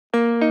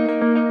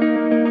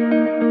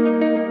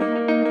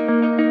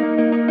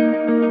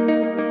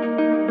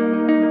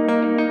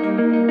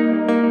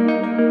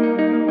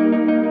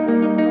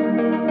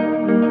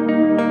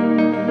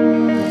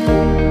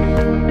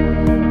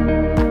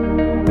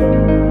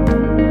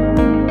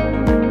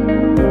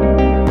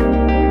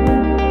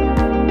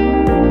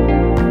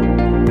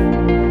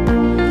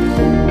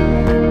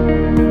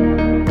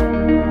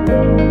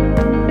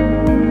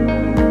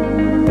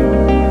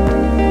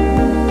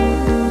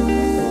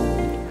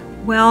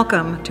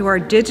welcome to our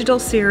digital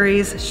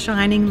series,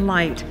 Shining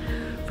Light,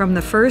 from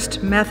the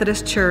First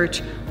Methodist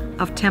Church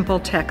of Temple,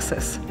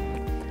 Texas.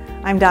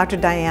 I'm Dr.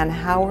 Diane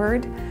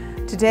Howard.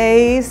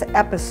 Today's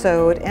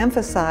episode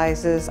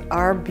emphasizes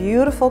our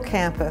beautiful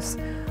campus,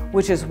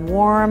 which is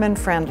warm and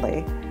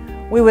friendly.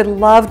 We would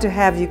love to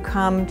have you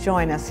come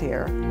join us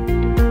here.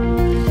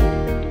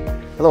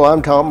 Hello,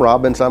 I'm Tom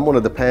Robbins. I'm one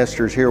of the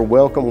pastors here.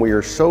 Welcome. We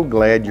are so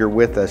glad you're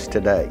with us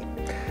today.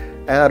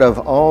 Out of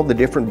all the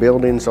different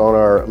buildings on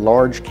our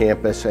large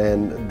campus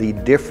and the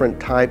different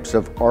types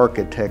of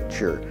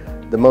architecture,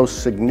 the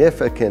most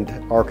significant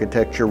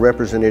architecture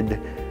represented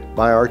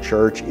by our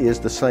church is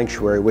the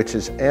sanctuary, which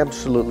is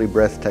absolutely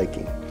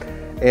breathtaking.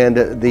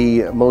 And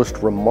the most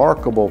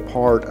remarkable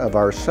part of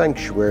our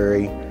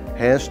sanctuary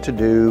has to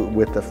do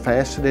with the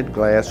faceted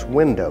glass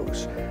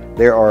windows.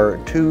 There are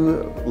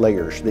two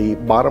layers. The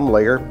bottom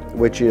layer,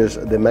 which is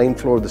the main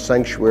floor of the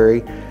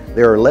sanctuary,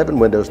 there are 11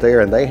 windows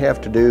there, and they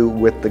have to do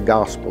with the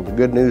gospel, the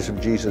good news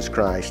of Jesus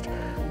Christ,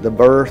 the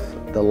birth,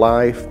 the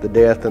life, the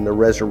death, and the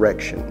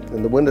resurrection.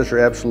 And the windows are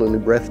absolutely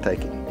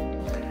breathtaking.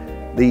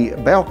 The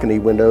balcony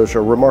windows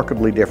are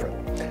remarkably different.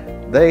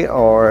 They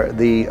are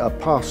the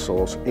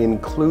apostles,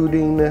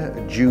 including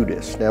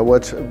Judas. Now,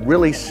 what's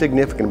really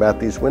significant about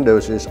these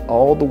windows is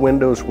all the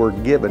windows were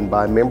given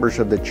by members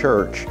of the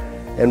church.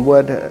 And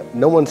what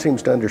no one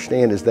seems to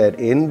understand is that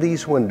in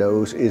these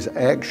windows is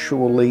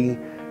actually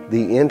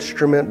the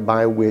instrument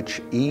by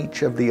which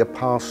each of the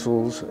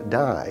apostles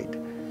died,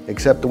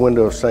 except the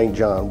window of St.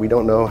 John. We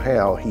don't know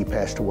how he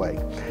passed away.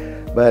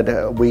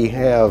 But we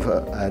have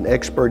an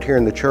expert here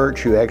in the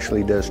church who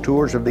actually does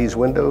tours of these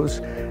windows,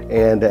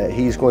 and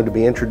he's going to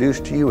be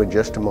introduced to you in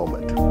just a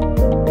moment.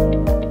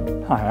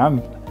 Hi,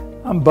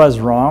 I'm Buzz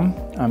Rahm.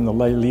 I'm the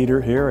lay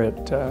leader here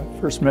at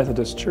First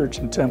Methodist Church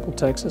in Temple,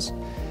 Texas.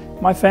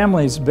 My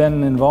family's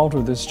been involved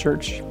with this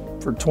church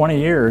for 20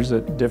 years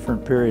at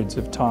different periods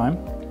of time.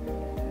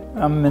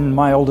 And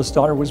my oldest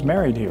daughter was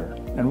married here.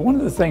 And one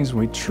of the things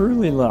we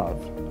truly love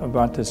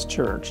about this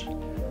church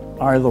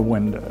are the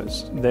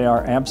windows. They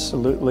are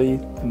absolutely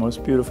the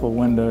most beautiful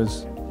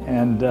windows.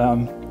 And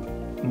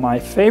my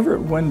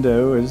favorite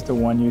window is the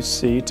one you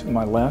see to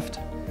my left.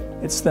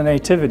 It's the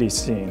nativity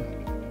scene.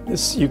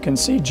 You can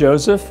see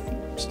Joseph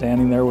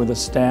standing there with a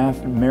staff,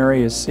 and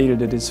Mary is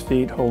seated at his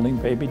feet holding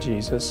baby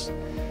Jesus.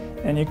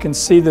 And you can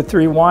see the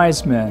three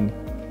wise men,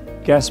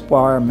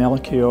 Gaspar,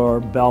 Melchior,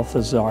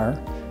 Balthazar,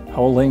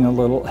 holding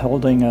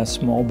a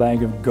small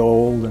bag of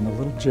gold and a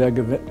little jug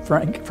of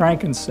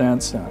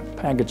frankincense and a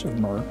package of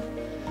myrrh.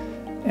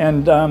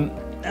 And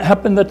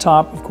up in the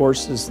top, of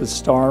course, is the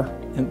star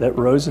that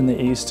rose in the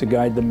east to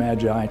guide the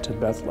Magi to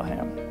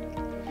Bethlehem.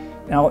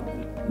 Now,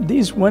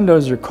 these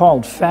windows are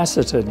called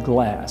faceted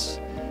glass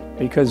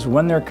because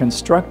when they're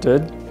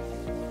constructed,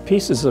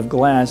 pieces of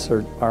glass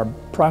are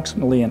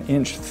approximately an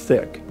inch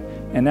thick.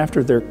 And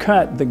after they're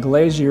cut, the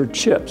glazier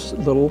chips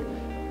little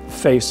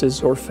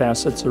faces or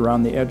facets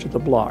around the edge of the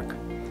block.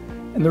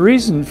 And the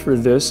reason for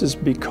this is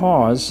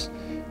because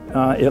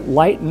it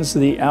lightens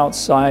the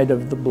outside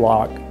of the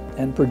block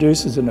and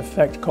produces an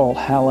effect called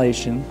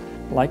halation,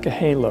 like a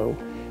halo,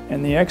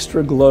 and the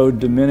extra glow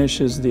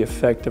diminishes the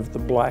effect of the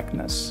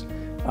blackness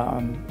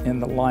in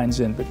the lines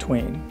in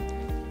between.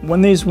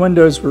 When these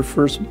windows were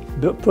first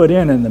put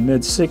in the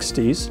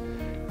mid-60s,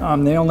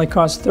 they only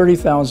cost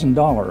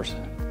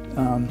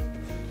 $30,000.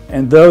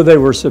 And though they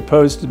were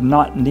supposed to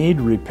not need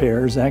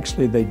repairs,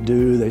 actually they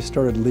do. They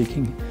started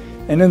leaking.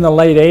 And in the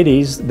late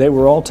 80s, they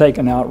were all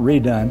taken out,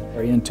 redone.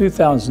 In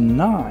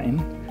 2009,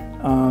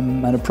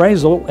 an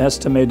appraisal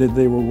estimated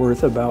they were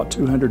worth about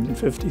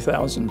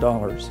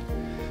 $250,000.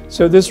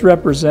 So this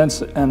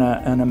represents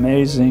an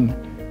amazing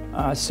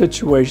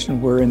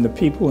situation wherein the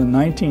people in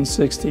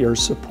 1960 are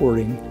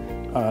supporting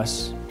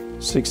us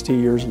 60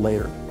 years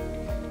later.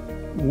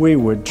 We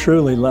would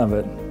truly love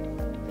it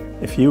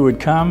if you would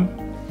come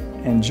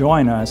and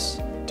join us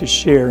to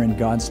share in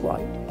God's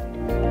light.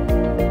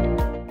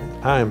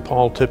 Hi, I'm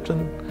Paul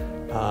Tipton.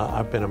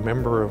 I've been a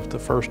member of the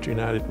First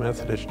United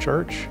Methodist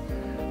Church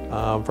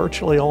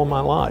virtually all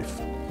my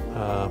life.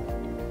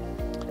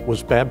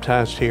 Was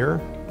baptized here.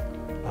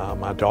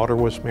 My daughter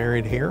was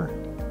married here.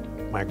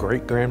 My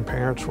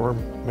great-grandparents were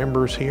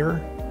members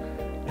here,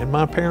 and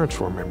my parents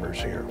were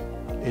members here.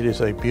 It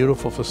is a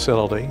beautiful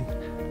facility.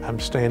 I'm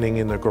standing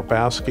in the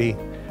Grabowski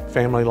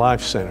Family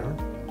Life Center.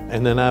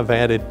 And then I've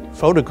added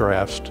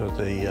photographs to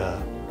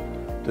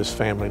this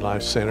Family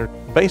Life Center,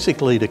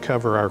 basically to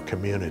cover our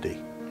community.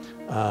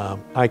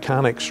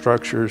 Iconic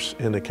structures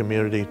in the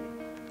community,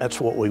 that's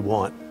what we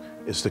want,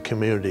 is the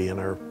community in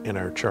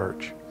our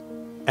church.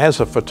 As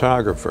a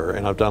photographer,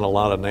 and I've done a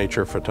lot of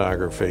nature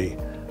photography,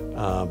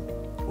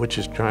 which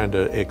is trying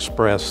to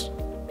express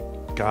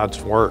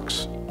God's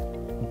works,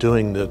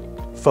 doing the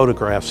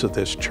photographs of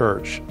this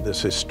church,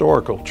 this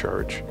historical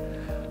church,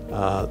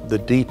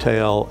 the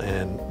detail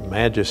and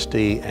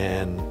majesty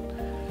and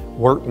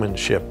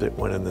workmanship that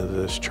went into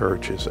this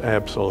church is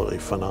absolutely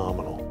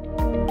phenomenal.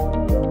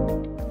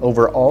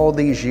 Over all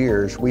these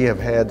years, we have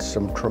had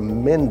some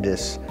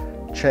tremendous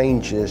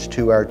changes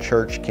to our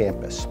church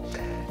campus.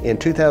 In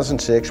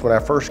 2006, when I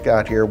first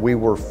got here, we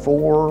were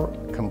 4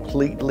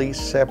 completely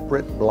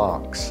separate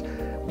blocks.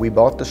 We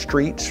bought the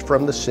streets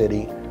from the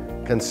city,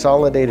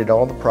 consolidated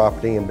all the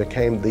property, and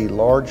became the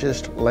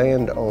largest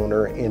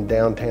landowner in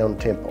downtown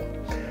Temple.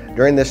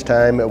 During this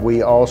time,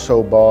 we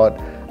also bought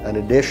an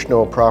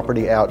additional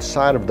property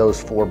outside of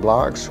those 4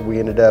 blocks. We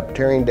ended up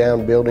tearing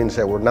down buildings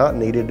that were not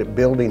needed,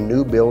 building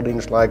new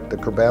buildings like the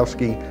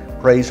Krabowski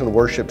Praise and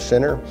Worship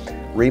Center,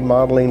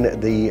 remodeling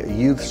the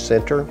Youth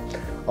Center,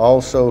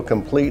 also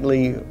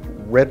completely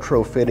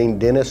retrofitting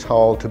Dennis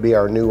Hall to be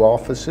our new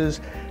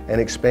offices, and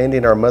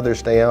expanding our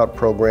Mother's Day Out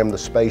program, the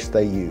space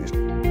they used.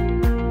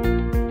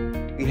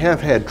 We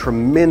have had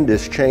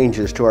tremendous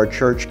changes to our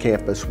church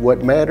campus.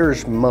 What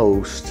matters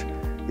most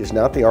is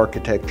not the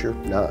architecture,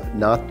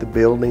 not the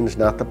buildings,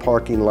 not the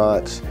parking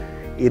lots.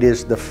 It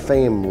is the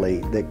family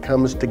that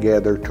comes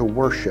together to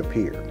worship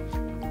here.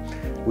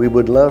 We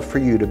would love for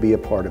you to be a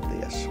part of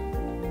this.